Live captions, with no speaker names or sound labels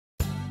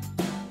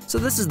So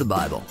this is the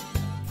Bible.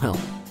 Well,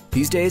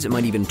 these days it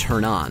might even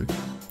turn on,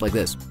 like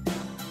this.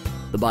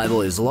 The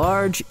Bible is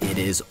large, it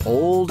is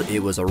old, it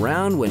was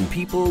around when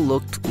people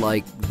looked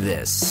like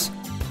this.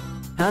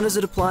 How does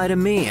it apply to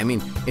me? I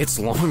mean, it's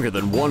longer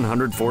than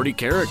 140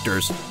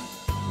 characters.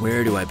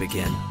 Where do I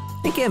begin?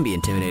 It can be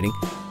intimidating.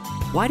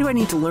 Why do I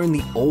need to learn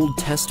the Old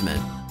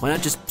Testament? Why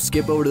not just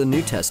skip over to the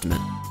New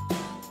Testament?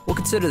 Well,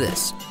 consider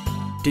this.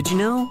 Did you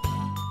know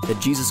that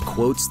Jesus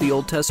quotes the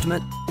Old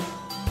Testament?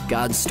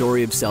 God's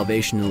story of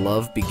salvation and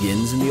love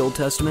begins in the Old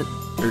Testament?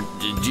 Or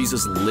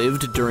Jesus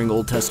lived during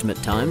Old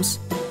Testament times?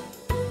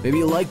 Maybe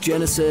you like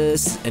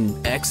Genesis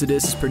and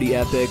Exodus is pretty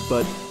epic,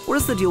 but what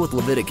is the deal with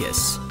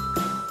Leviticus?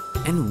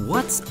 And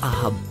what's a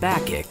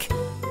Habakkuk?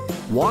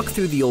 Walk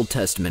through the Old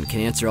Testament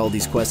can answer all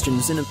these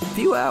questions in a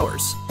few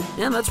hours.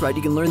 Yeah, that's right,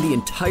 you can learn the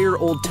entire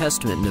Old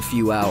Testament in a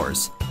few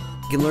hours.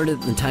 You can learn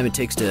it in the time it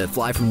takes to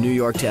fly from New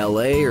York to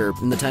LA, or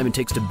in the time it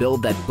takes to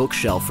build that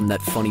bookshelf from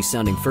that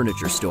funny-sounding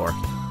furniture store.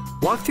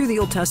 Walk Through the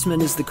Old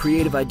Testament is the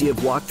creative idea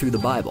of Walk Through the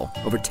Bible.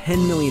 Over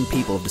 10 million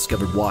people have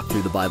discovered Walk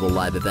Through the Bible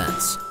live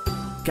events.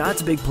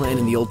 God's big plan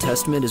in the Old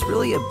Testament is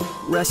really a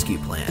rescue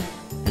plan,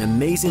 an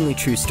amazingly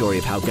true story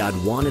of how God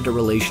wanted a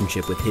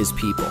relationship with His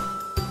people.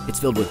 It's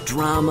filled with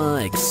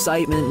drama,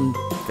 excitement, and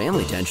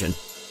family tension.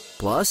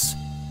 Plus,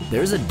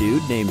 there's a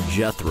dude named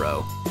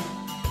Jethro.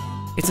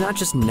 It's not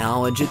just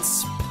knowledge,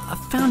 it's a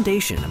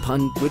foundation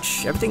upon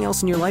which everything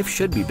else in your life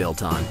should be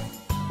built on.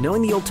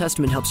 Knowing the Old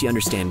Testament helps you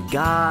understand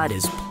God,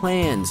 His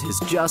plans, His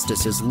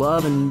justice, His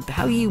love, and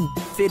how you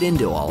fit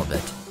into all of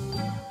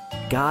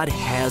it. God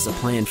has a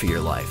plan for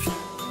your life.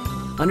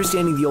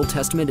 Understanding the Old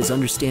Testament is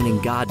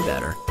understanding God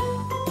better.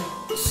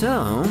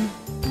 So,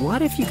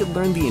 what if you could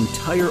learn the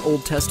entire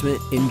Old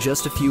Testament in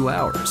just a few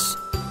hours?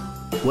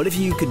 What if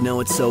you could know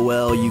it so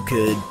well you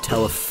could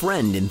tell a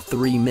friend in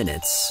 3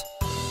 minutes?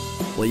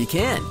 Well, you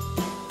can.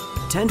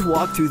 Tend to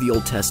walk through the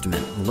Old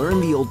Testament,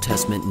 learn the Old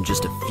Testament in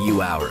just a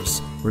few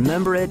hours.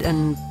 Remember it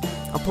and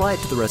apply it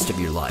to the rest of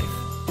your life.